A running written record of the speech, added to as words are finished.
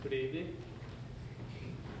Good evening.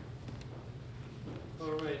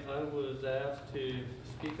 All right, I was asked to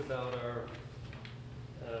speak about our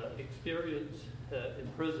experience in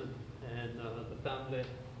prison and the family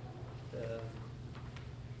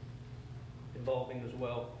involving as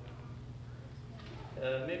well.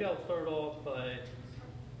 Maybe I'll start off by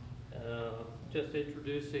just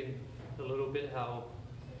introducing a little bit how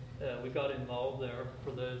we got involved there for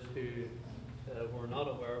those who were not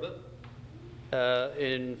aware of it.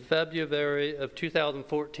 In February of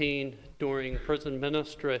 2014, during prison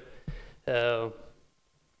ministry,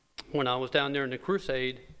 when I was down there in the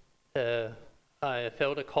crusade, I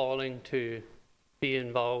felt a calling to be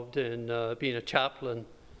involved in being a chaplain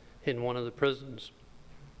in one of the prisons.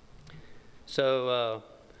 So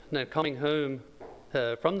now coming home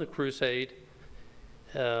from the crusade,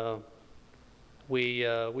 we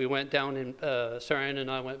went down in, Sarah Ann and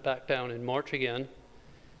I went back down in March again,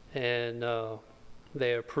 and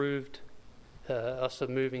they approved us of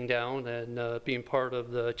moving down and being part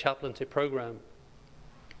of the chaplaincy program.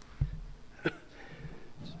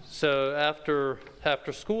 So after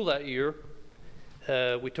school that year,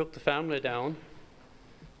 we took the family down,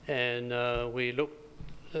 and we looked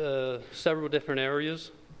several different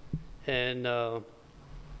areas, and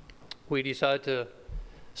we decided to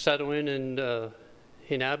settle in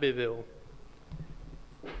Abbeville.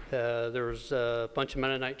 There was a bunch of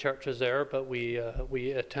Mennonite churches there, but we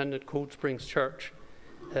attended Cold Springs Church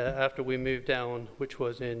after we moved down, which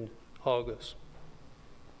was in August.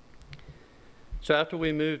 So after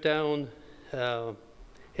we moved down,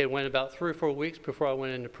 it went about 3 or 4 weeks before I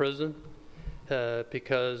went into prison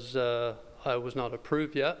because I was not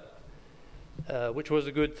approved yet, which was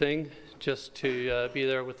a good thing, just to be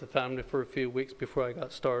there with the family for a few weeks before I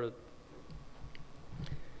got started.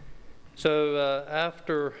 So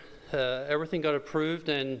after everything got approved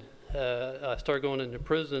and I started going into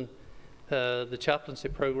prison, the chaplaincy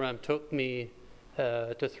program took me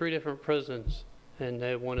to 3 different prisons, and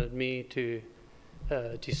they wanted me to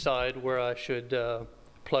decide where I should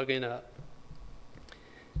plug in at.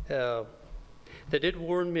 They did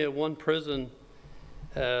warn me at one prison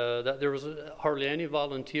that there was hardly any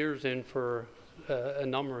volunteers in for a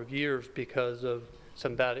number of years because of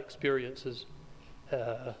some bad experiences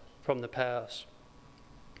from the past.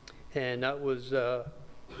 And that was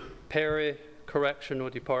Perry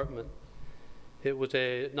Correctional Department. It was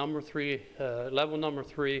a level number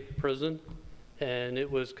 3 prison, and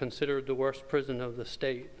it was considered the worst prison of the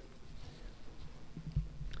state.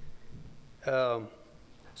 So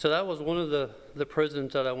that was one of the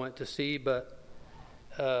prisons that I went to see, but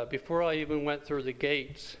before I even went through the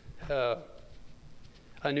gates,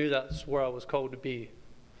 I knew that's where I was called to be.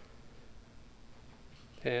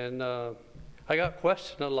 And I got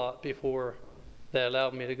questioned a lot before they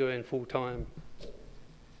allowed me to go in full time.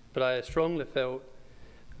 But I strongly felt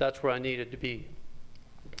that's where I needed to be.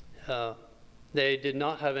 They did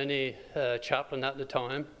not have any chaplain at the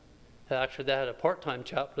time. Actually, they had a part-time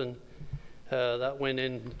chaplain that went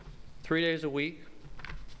in 3 days a week.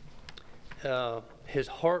 His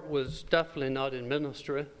heart was definitely not in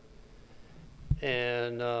ministry,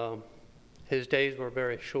 and his days were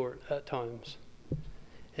very short at times.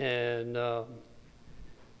 And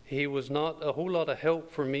he was not a whole lot of help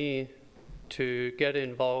for me to get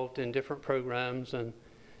involved in different programs and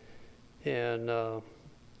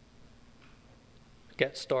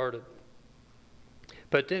get started.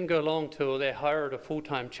 But it didn't go long till they hired a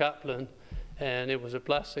full-time chaplain, and it was a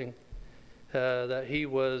blessing that he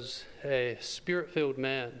was a spirit-filled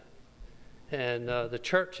man. And the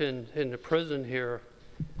church in the prison here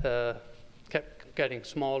kept getting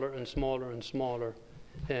smaller and smaller and smaller.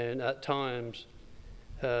 And at times,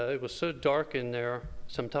 it was so dark in there,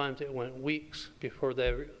 sometimes it went weeks before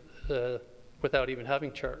they, without even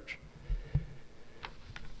having church.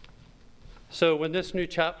 So when this new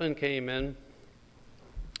chaplain came in,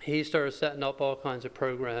 he started setting up all kinds of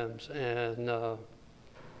programs, and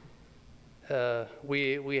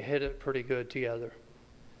we hit it pretty good together.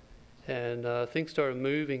 And things started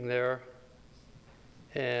moving there,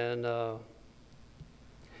 and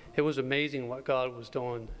it was amazing what God was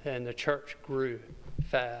doing, and the church grew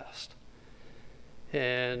fast.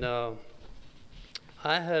 And I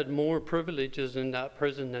had more privileges in that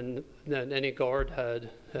prison than any guard had.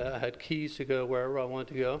 I had keys to go wherever I wanted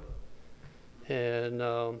to go. And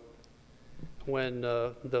when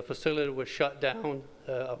the facility was shut down,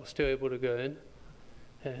 I was still able to go in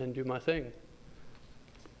and do my thing.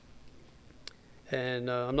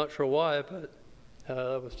 And I'm not sure why, but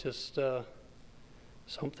it was just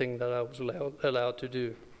something that I was allowed to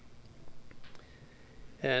do.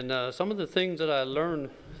 And some of the things that I learned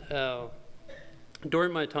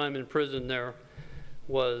during my time in prison there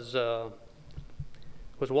was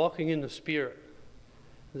walking in the Spirit.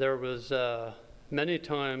 There was many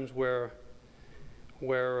times where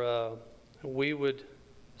we would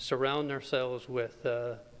surround ourselves with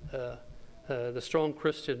the strong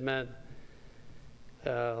Christian men,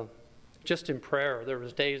 just in prayer. There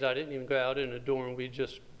was days I didn't even go out in a dorm. We'd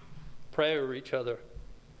just pray over each other.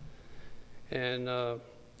 And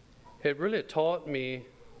it really taught me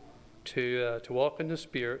to walk in the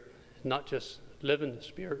Spirit, not just live in the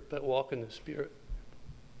Spirit, but walk in the Spirit.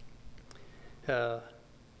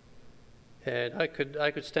 And I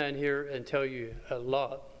could stand here and tell you a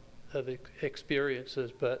lot of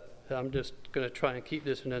experiences, but I'm just going to try and keep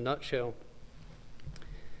this in a nutshell.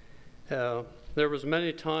 There was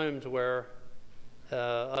many times where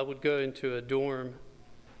I would go into a dorm,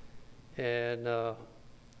 and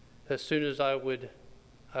as soon as I would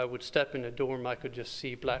step in a dorm, I could just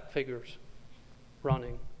see black figures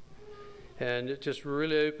running. And it just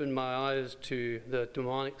really opened my eyes to the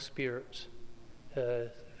demonic spirits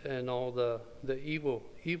and all the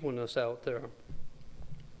evilness out there.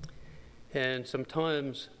 And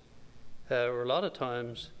sometimes, or a lot of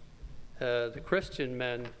times, the Christian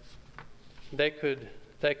men, they could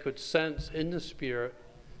sense in the Spirit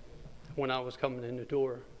when I was coming in the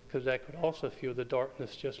door, because they could also feel the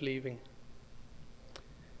darkness just leaving.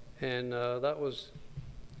 And that was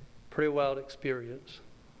a pretty wild experience.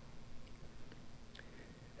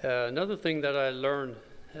 Another thing that I learned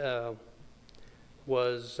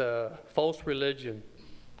was false religion.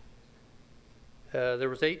 There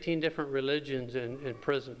was 18 different religions in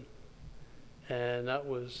prison, and that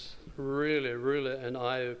was really, really an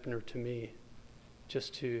eye-opener to me,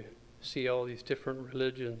 just to see all these different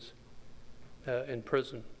religions in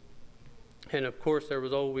prison. And of course, there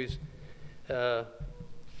was always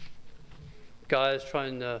guys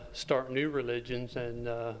trying to start new religions, and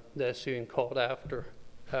they're soon caught after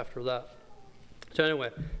that. So anyway,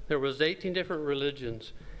 there was 18 different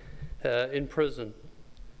religions in prison.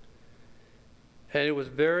 And it was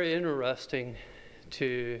very interesting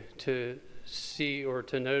to see or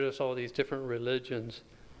to notice all these different religions.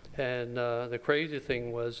 And the crazy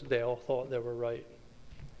thing was they all thought they were right.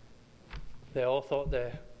 They all thought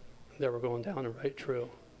they were going down the right trail.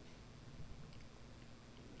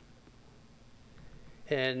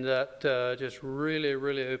 And that just really,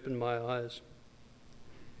 really opened my eyes.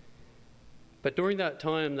 But during that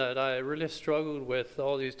time that I really struggled with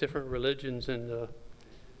all these different religions in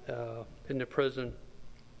the prison,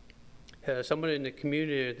 somebody in the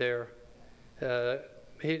community there,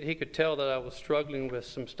 he could tell that I was struggling with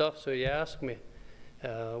some stuff, so he asked me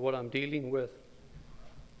what I'm dealing with.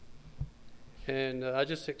 And I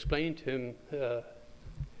just explained to him,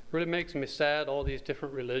 really makes me sad, all these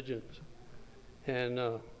different religions. And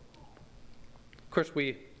of course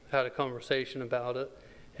we had a conversation about it.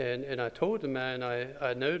 And I told the man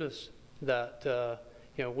I noticed that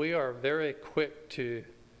we are very quick to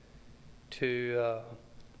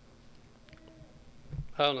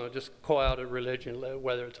I don't know, just call out a religion,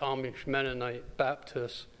 whether it's Amish, Mennonite,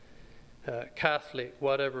 Baptist, Catholic,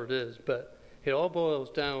 whatever it is. But it all boils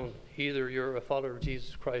down, either you're a follower of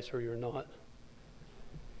Jesus Christ or you're not.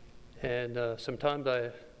 And sometimes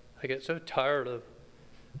I get so tired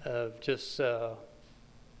of just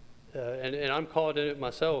and I'm caught in it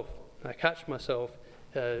myself. I catch myself,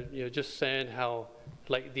 just saying how,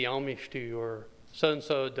 like the Amish do or so and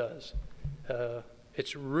so does.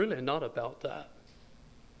 It's really not about that.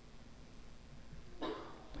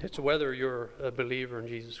 It's whether you're a believer in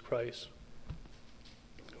Jesus Christ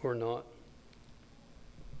or not.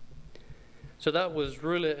 So that was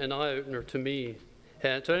really an eye-opener to me.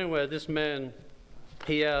 And so anyway, this man,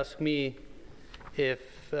 he asked me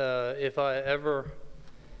if I ever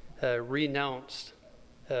renounce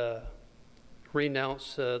the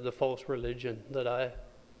false religion that I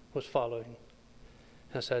was following.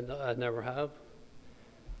 I said, no, I never have.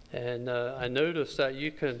 And I noticed that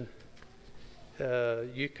you can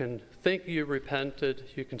think you repented,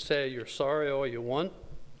 you can say you're sorry all you want,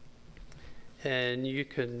 and you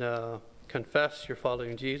can confess you're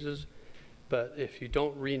following Jesus, but if you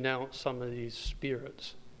don't renounce some of these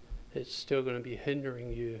spirits, it's still going to be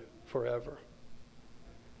hindering you forever.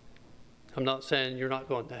 I'm not saying you're not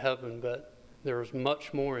going to heaven, but there's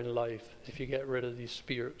much more in life if you get rid of these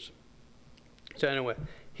spirits. So anyway,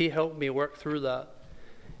 he helped me work through that.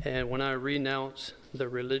 And when I renounced the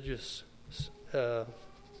religious, that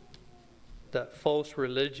false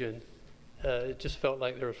religion, it just felt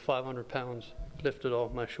like there was 500 pounds lifted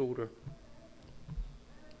off my shoulder.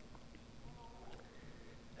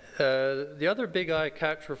 The other big eye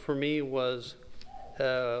catcher for me was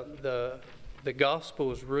the the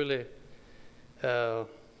gospel is really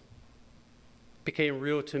became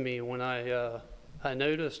real to me when I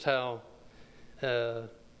noticed how it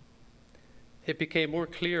became more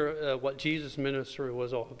clear what Jesus' ministry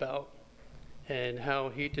was all about, and how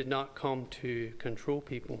he did not come to control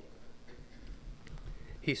people.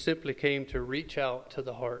 He simply came to reach out to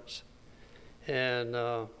the hearts. And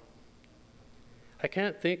I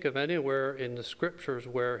can't think of anywhere in the scriptures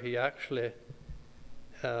where he actually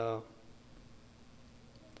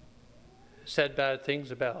said bad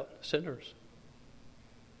things about sinners.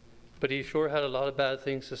 But he sure had a lot of bad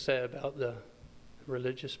things to say about the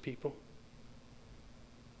religious people.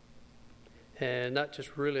 And that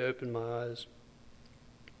just really opened my eyes.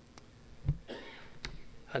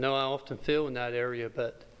 I know I often feel in that area,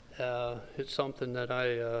 but it's something that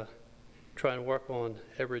I try and work on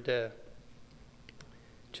every day.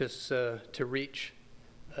 Just to reach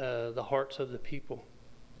the hearts of the people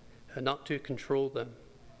and not to control them.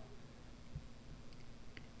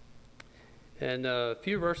 And a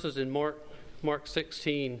few verses in Mark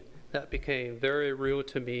 16 that became very real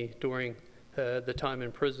to me during the time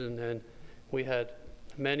in prison, and we had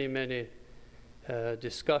many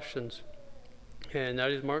discussions. And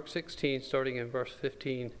that is Mark 16, starting in verse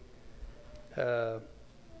 15,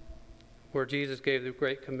 where Jesus gave the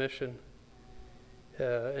Great Commission.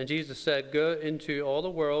 And Jesus said, "Go into all the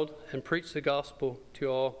world and preach the gospel to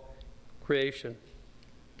all creation.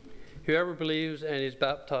 Whoever believes and is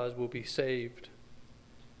baptized will be saved,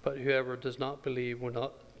 but whoever does not believe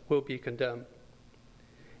will be condemned.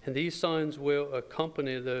 And these signs will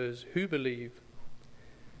accompany those who believe.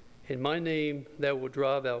 In my name they will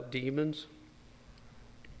drive out demons.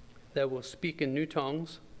 They will speak in new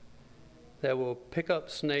tongues. They will pick up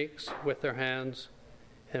snakes with their hands.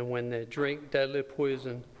 And when they drink deadly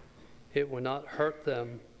poison, it will not hurt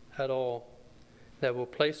them at all. They will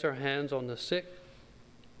place their hands on the sick,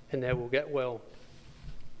 and they will get well."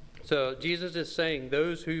 So Jesus is saying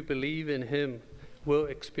those who believe in him will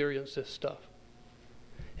experience this stuff.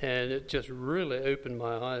 And it just really opened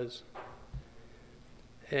my eyes.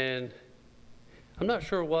 And I'm not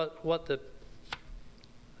sure what the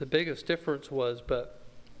biggest difference was, but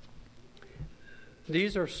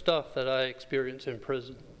these are stuff that I experienced in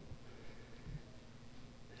prison.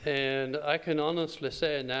 And I can honestly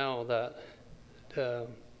say now that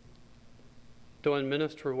doing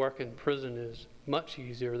ministry work in prison is much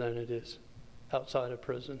easier than it is outside of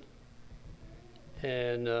prison.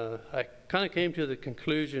 And I kind of came to the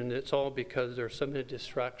conclusion it's all because there's so many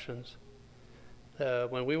distractions.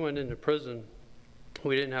 When we went into prison,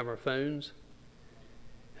 we didn't have our phones.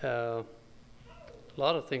 A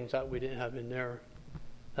lot of things that we didn't have in there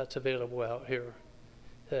that's available out here.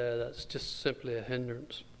 That's just simply a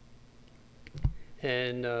hindrance.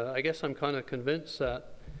 And I guess I'm kind of convinced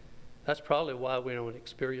that that's probably why we don't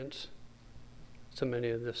experience so many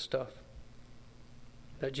of this stuff.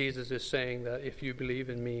 That Jesus is saying that if you believe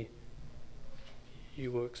in me,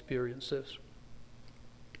 you will experience this.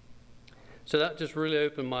 So that just really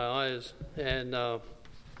opened my eyes, and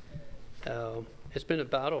it's been a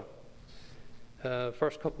battle.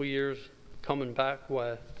 First couple of years coming back,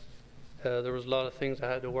 why there was a lot of things I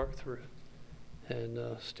had to work through,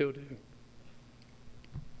 and still do.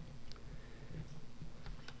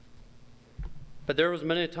 But there was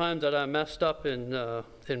many times that I messed up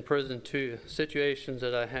in prison too, situations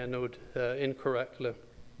that I handled incorrectly.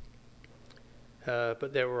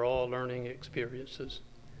 But they were all learning experiences,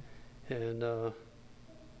 and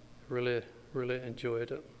really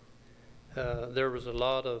enjoyed it. There was a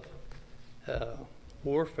lot of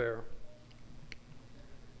warfare.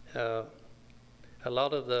 A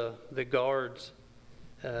lot of the guards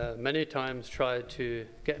many times tried to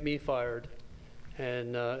get me fired,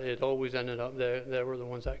 and it always ended up they were the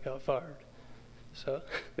ones that got fired. So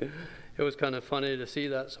it was kind of funny to see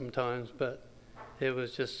that sometimes, but it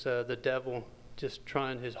was just the devil just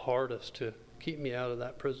trying his hardest to keep me out of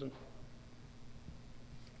that prison.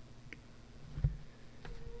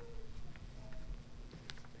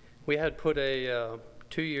 We had put a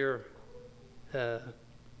 2-year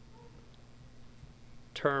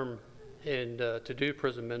term in to do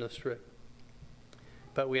prison ministry,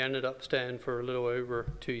 but we ended up staying for a little over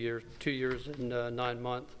 2 years, 2 years and 9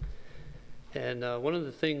 months. And one of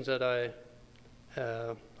the things that I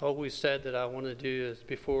always said that I want to do is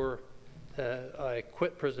before I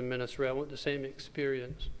quit prison ministry, I want the same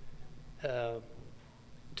experience to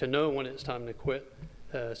know when it's time to quit.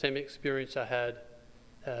 Same experience I had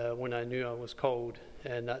when I knew I was called,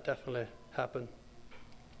 and that definitely happened.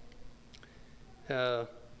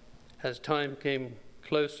 As time came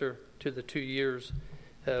closer to the 2 years,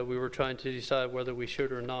 we were trying to decide whether we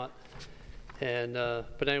should or not. And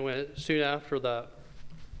but anyway, soon after that,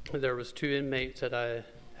 there was 2 inmates that I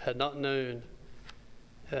had not known.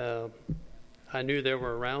 I knew they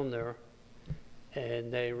were around there,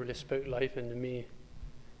 and they really spoke life into me.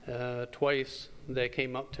 Twice they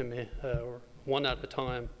came up to me, or one at a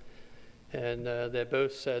time, and they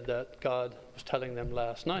both said that God was telling them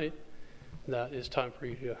last night that it's time for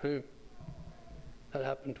you to go home. That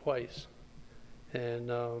happened twice, and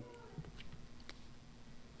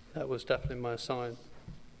that was definitely my sign.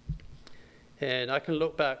 And I can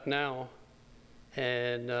look back now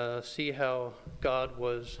and see how God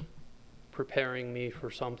was preparing me for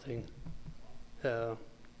something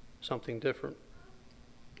different.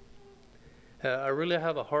 I really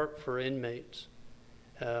have a heart for inmates.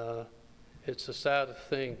 It's a sad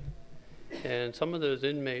thing, and some of those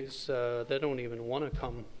inmates they don't even want to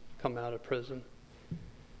come out of prison.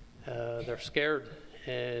 They're scared,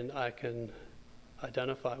 and I can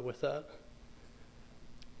identify with that.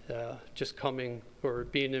 Just coming or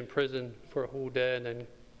being in prison for a whole day and then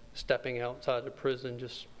stepping outside of prison,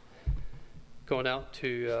 just going out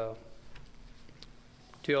to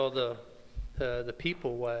all the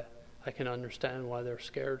people, why I can understand why they're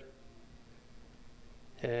scared.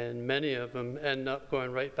 And many of them end up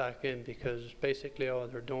going right back in, because basically all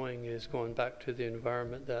they're doing is going back to the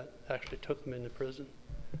environment that actually took them into prison.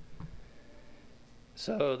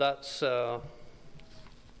 So that's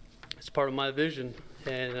it's part of my vision,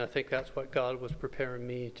 and I think that's what God was preparing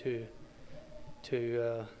me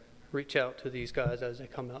to reach out to these guys as they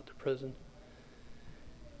come out to prison.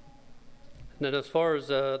 And then as far as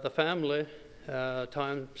the family,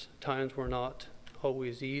 times were not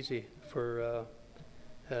always easy for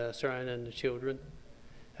Sarah and the children.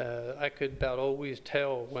 I could about always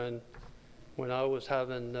tell when I was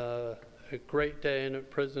having a great day in a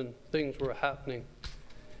prison, things were happening,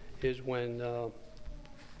 is when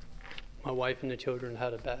my wife and the children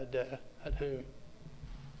had a bad day at home.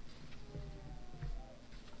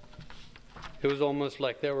 It was almost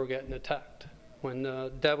like they were getting attacked. When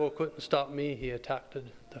the devil couldn't stop me, he attacked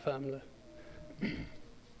the family.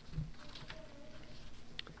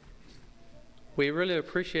 We really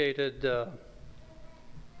appreciated the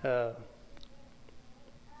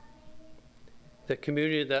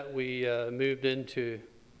community that we moved into.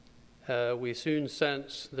 We soon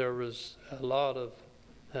sensed there was a lot of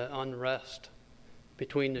unrest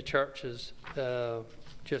between the churches,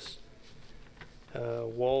 just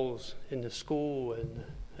walls in the school, and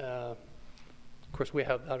of course we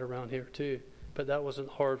have that around here too, but that wasn't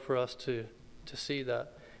hard for us to see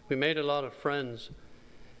that. We made a lot of friends,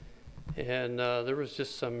 and there was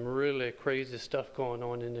just some really crazy stuff going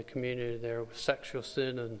on in the community there with sexual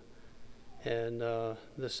sin, and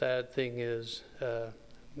the sad thing is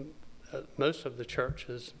most of the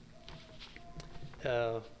churches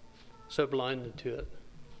so blinded to it.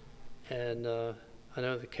 And I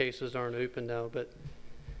know the cases aren't open now, but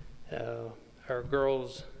our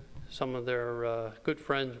girls, some of their good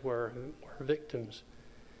friends were victims,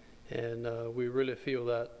 and we really feel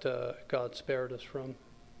that God spared us from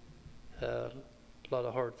a lot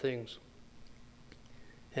of hard things.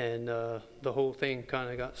 And the whole thing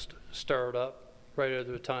kind of got stirred up right at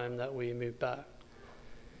the time that we moved back,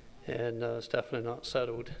 and it's definitely not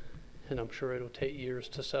settled, and I'm sure it'll take years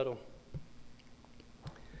to settle.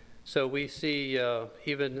 So we see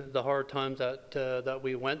even the hard times that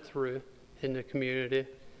we went through in the community.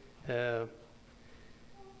 I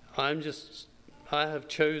have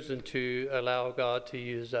chosen to allow God to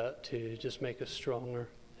use that to just make us stronger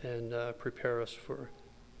and prepare us for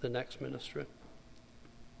the next ministry.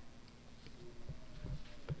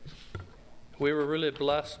 We were really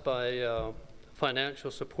blessed by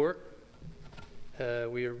financial support.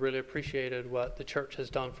 We really appreciated what the church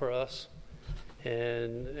has done for us,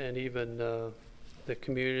 and even the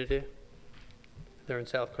community there in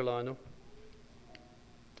South Carolina.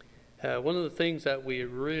 One of the things that we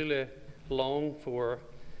really longed for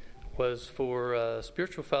was for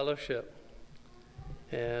spiritual fellowship,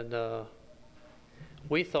 and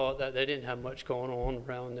we thought that they didn't have much going on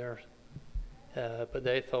around there, but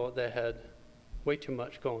they thought they had way too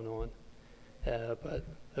much going on. But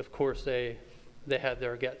of course they had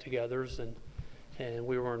their get-togethers, and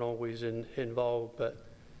we weren't always involved, but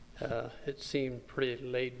it seemed pretty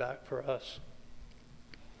laid back for us.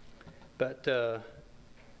 But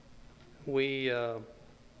we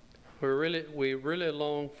really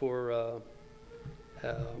long for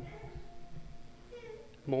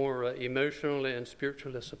more emotionally and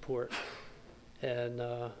spiritually support, and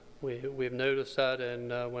we've noticed that.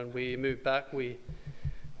 And when we moved back, we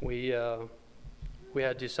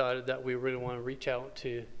had decided that we really want to reach out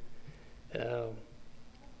to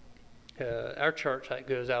our church that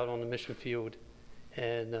goes out on the mission field,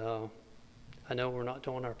 and I know we're not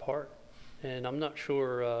doing our part, and I'm not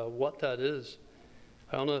sure what that is.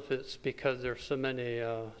 I don't know if it's because there's so many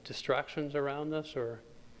distractions around us, or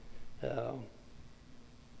so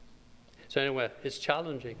anyway, it's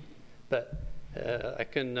challenging, but I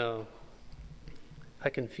can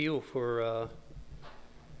feel for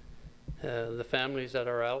the families that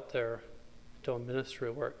are out there doing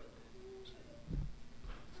ministry work.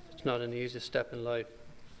 It's not an easy step in life,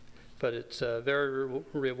 but it's very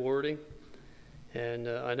rewarding, and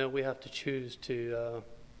I know we have to choose to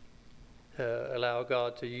allow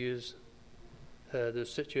God to use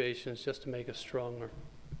those situations just to make us stronger.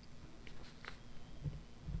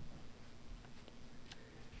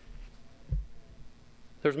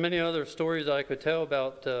 There's many other stories I could tell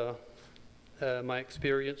about my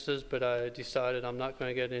experiences, but I decided I'm not going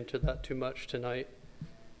to get into that too much tonight.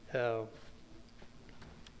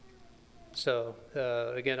 So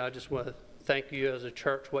again, I just want to thank you as a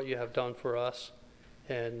church, what you have done for us,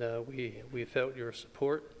 and we felt your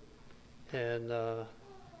support, and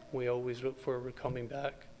we always look forward to coming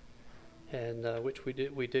back, and which we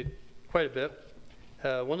did quite a bit.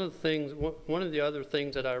 One of the other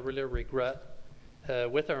things that I really regret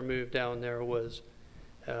with our move down there was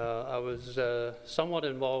I was somewhat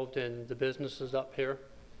involved in the businesses up here.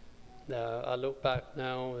 I look back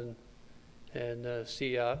now and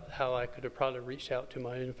see how I could have probably reached out to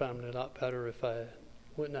my own family a lot better if I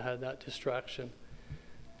wouldn't have had that distraction.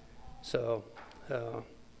 So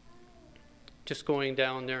just going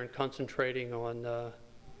down there and concentrating on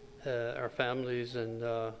our families and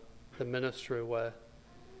the ministry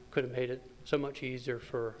could have made it so much easier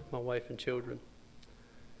for my wife and children.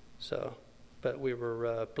 So, but we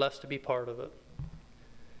were blessed to be part of it.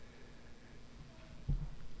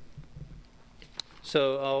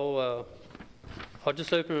 So I'll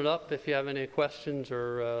just open it up if you have any questions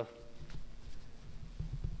or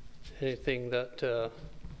anything that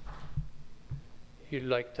you'd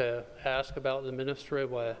like to ask about the ministry.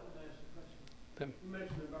 Why? You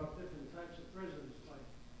mentioned about different types of prisons, like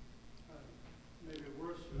maybe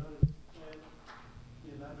worse or others. Can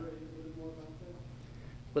you elaborate a little more about that?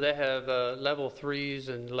 Well, they have level 3s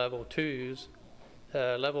and level 2s.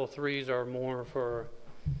 Level 3s are more for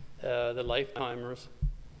the lifetimers,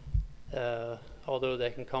 although they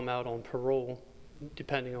can come out on parole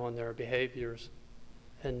depending on their behaviors.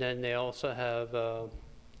 And then they also have,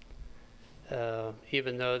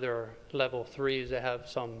 even though they're level 3s, they have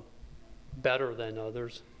some better than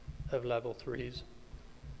others of level 3s.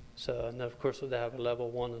 So, and of course they have a level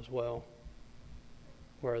 1 as well,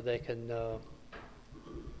 where they can go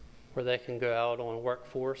out on a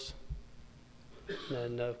workforce.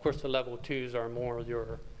 And of course the level 2s are more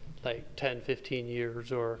your like 10, 15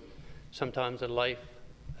 years, or sometimes the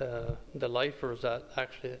lifers that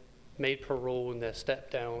actually made parole and they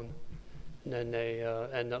step down, and then they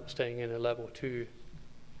end up staying in a level 2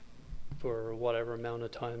 for whatever amount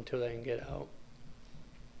of time till they can get out.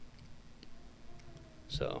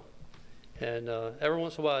 So, and every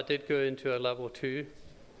once in a while I did go into a level 2,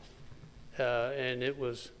 and it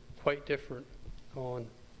was quite different going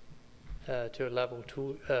to a level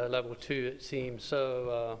 2. Level 2, it seems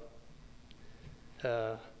so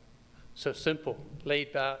simple,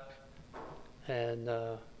 laid back, and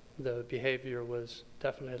the behavior was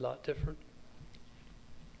definitely a lot different.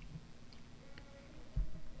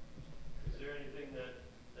 Is there anything that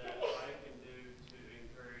I can do to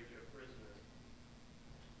encourage a prisoner?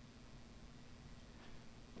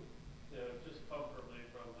 Just comfortably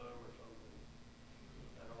from home or something.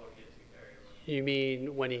 I don't want to get too carried away. You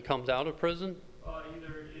mean when he comes out of prison?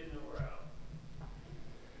 Either in or out.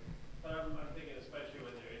 But I'm thinking, especially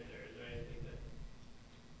when they're in there, is there anything that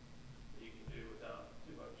you can do without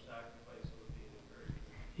too much sacrifice of being encouraged?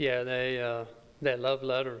 Yeah, they love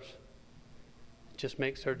letters. It just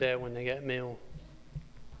makes their day when they get mail.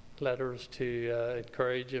 Letters to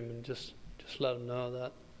encourage them and just let them know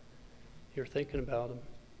that you're thinking about them.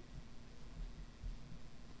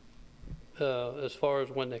 As far as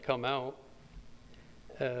when they come out,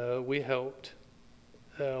 we helped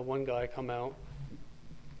one guy come out,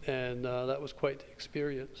 and that was quite the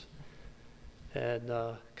experience, and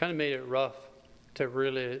kind of made it rough to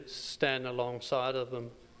really stand alongside of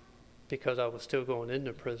him because I was still going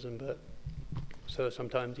into prison. But so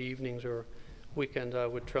sometimes evenings or weekends I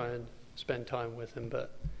would try and spend time with him,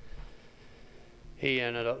 but he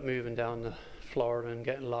ended up moving down to Florida and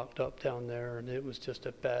getting locked up down there, and it was just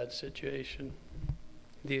a bad situation.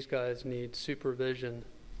 These guys need supervision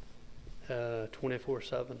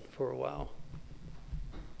 24/7 for a while.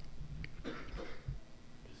 You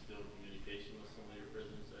still in communication with some of your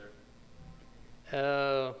prisoners there?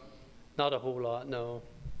 Not a whole lot, no.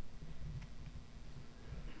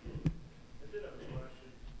 I did have a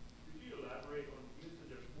question. Could you elaborate on, you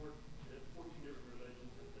said there's 14 different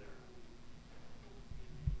religions in there.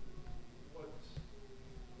 What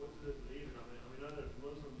do they believe in? I mean, are there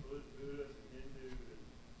Muslim, Buddhist, and Hindu,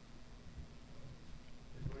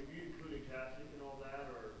 and are you including Catholic and all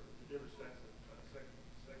that, or the different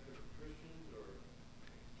sects of Christians, or?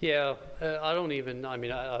 Yeah, I don't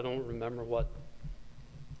remember what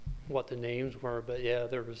the names were, but yeah,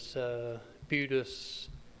 there was Buddhists,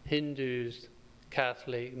 Hindus,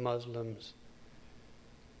 Catholic, Muslims.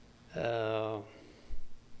 Some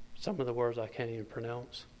of the words I can't even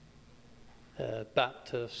pronounce.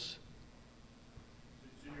 Baptists. So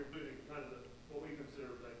you're including kind of what we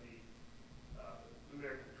consider like the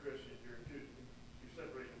American Christians. You're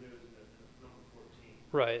separating those in the number 14.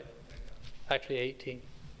 Right. Actually 18.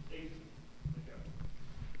 18. Okay.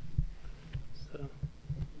 So. Did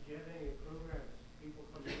you have any programs, people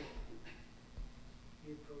come in,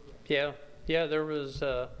 new programs? Yeah, there was,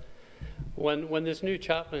 when this new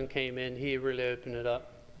chaplain came in, he really opened it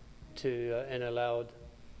up to, and allowed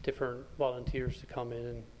different volunteers to come in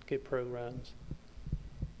and get programs.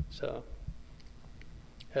 So,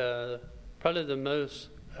 probably the most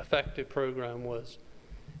effective program was,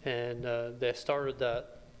 and they started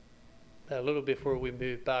that a little before we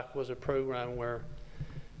moved back, was a program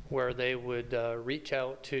where they would reach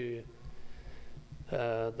out to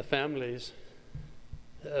the families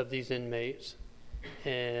of these inmates,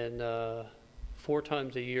 and 4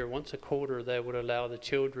 times a year, once a quarter, they would allow the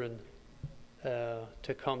children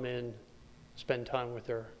to come in, spend time with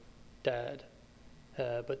their dad.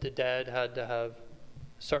 But the dad had to have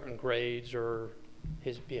certain grades, or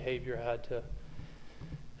his behavior had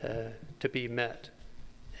to be met.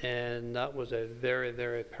 And that was a very,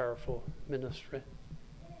 very powerful ministry,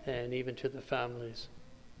 and even to the families.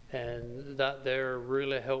 And that there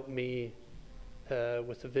really helped me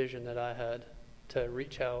with the vision that I had to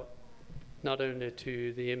reach out not only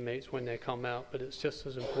to the inmates when they come out, but it's just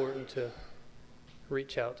as important to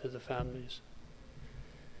reach out to the families.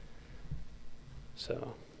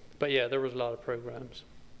 So, but yeah, there was a lot of programs.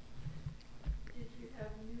 Did you have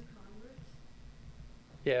new converts?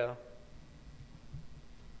 Yeah,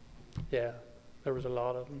 there was a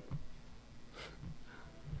lot of them.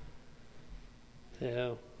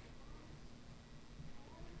 Yeah.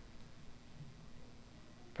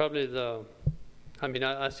 Probably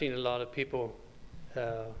I've seen a lot of people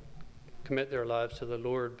commit their lives to the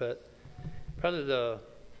Lord, but probably the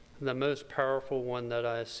most powerful one that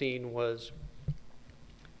I've seen was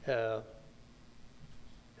 2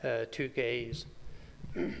 gays.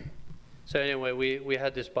 So anyway, we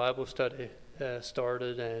had this Bible study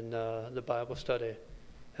started, and the Bible study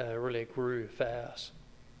really grew fast.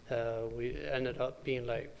 We ended up being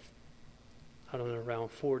like, around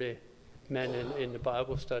 40 men in the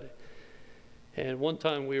Bible study. And one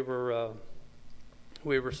time we were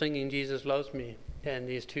singing "Jesus Loves Me," and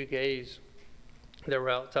these 2 gays, they were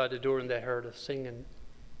outside the door, and they heard us singing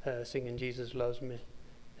 "Jesus Loves Me,"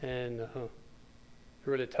 and it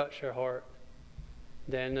really touched their heart.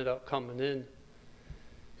 They ended up coming in,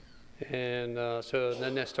 and so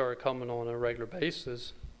then they started coming on a regular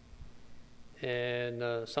basis.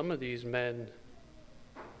 And some of these men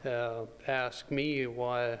asked me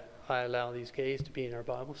why I allow these gays to be in our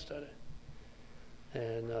Bible study.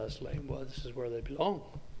 And it's like, well, this is where they belong.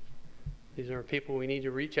 These are people we need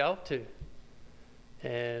to reach out to.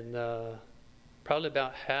 And probably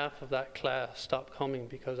about half of that class stopped coming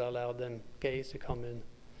because I allowed them gays to come in.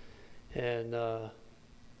 And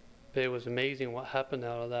it was amazing what happened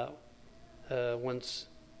out of that. Once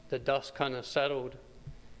the dust kind of settled,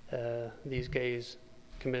 these gays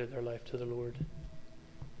committed their life to the Lord.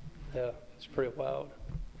 Yeah, it's pretty wild.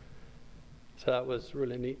 So that was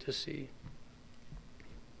really neat to see.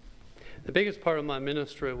 The biggest part of my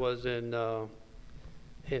ministry was in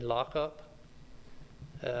lockup.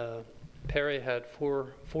 Perry had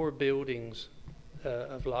four buildings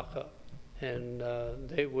of lockup, and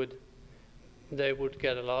they would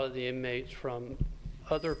get a lot of the inmates from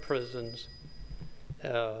other prisons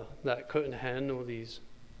that couldn't handle these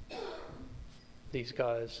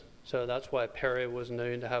guys. So that's why Perry was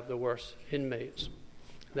known to have the worst inmates.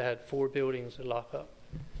 They had 4 buildings to lock up.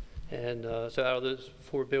 And so out of those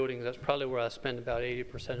 4 buildings, that's probably where I spend about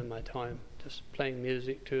 80% of my time, just playing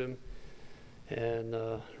music to them and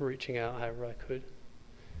reaching out however I could.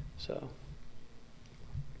 So,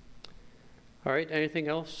 all right, anything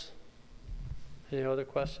else? Any other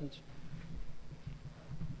questions?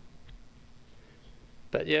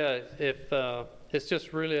 But yeah, if it's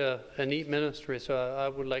just really a neat ministry, so I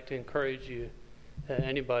would like to encourage you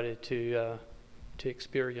anybody to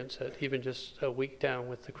experience it, even just a week down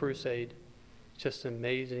with the crusade. Just an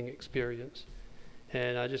amazing experience.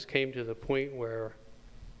 And I just came to the point where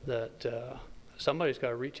that somebody's got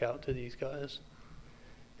to reach out to these guys.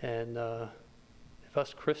 And if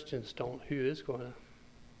us Christians don't, who is going to?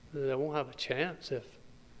 They won't have a chance if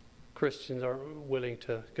Christians aren't willing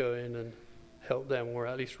to go in and help them, or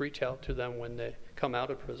at least reach out to them when they come out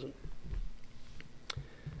of prison.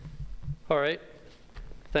 All right.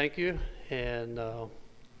 Thank you. And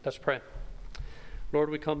let's pray. Lord,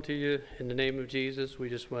 we come to you in the name of Jesus. We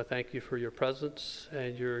just want to thank you for your presence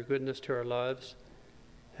and your goodness to our lives.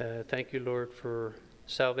 Thank you, Lord, for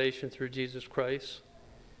salvation through Jesus Christ.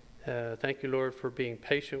 Thank you, Lord, for being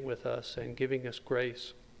patient with us and giving us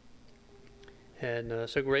grace. And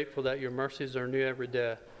so grateful that your mercies are new every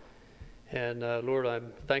day. And Lord,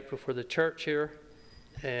 I'm thankful for the church here.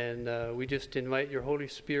 And we just invite your Holy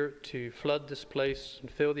Spirit to flood this place and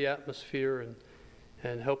fill the atmosphere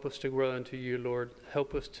and help us to grow into you, Lord.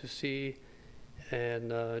 Help us to see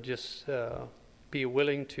and just be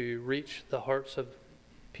willing to reach the hearts of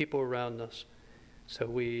people around us. So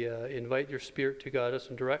we invite your Spirit to guide us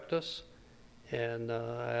and direct us. And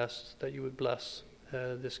I ask that you would bless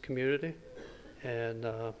this community. And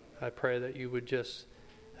I pray that you would just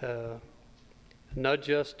nudge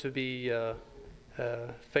us to be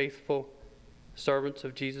faithful servants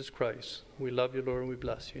of Jesus Christ. We love you, Lord, and we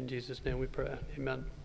bless you. In Jesus' name we pray. Amen.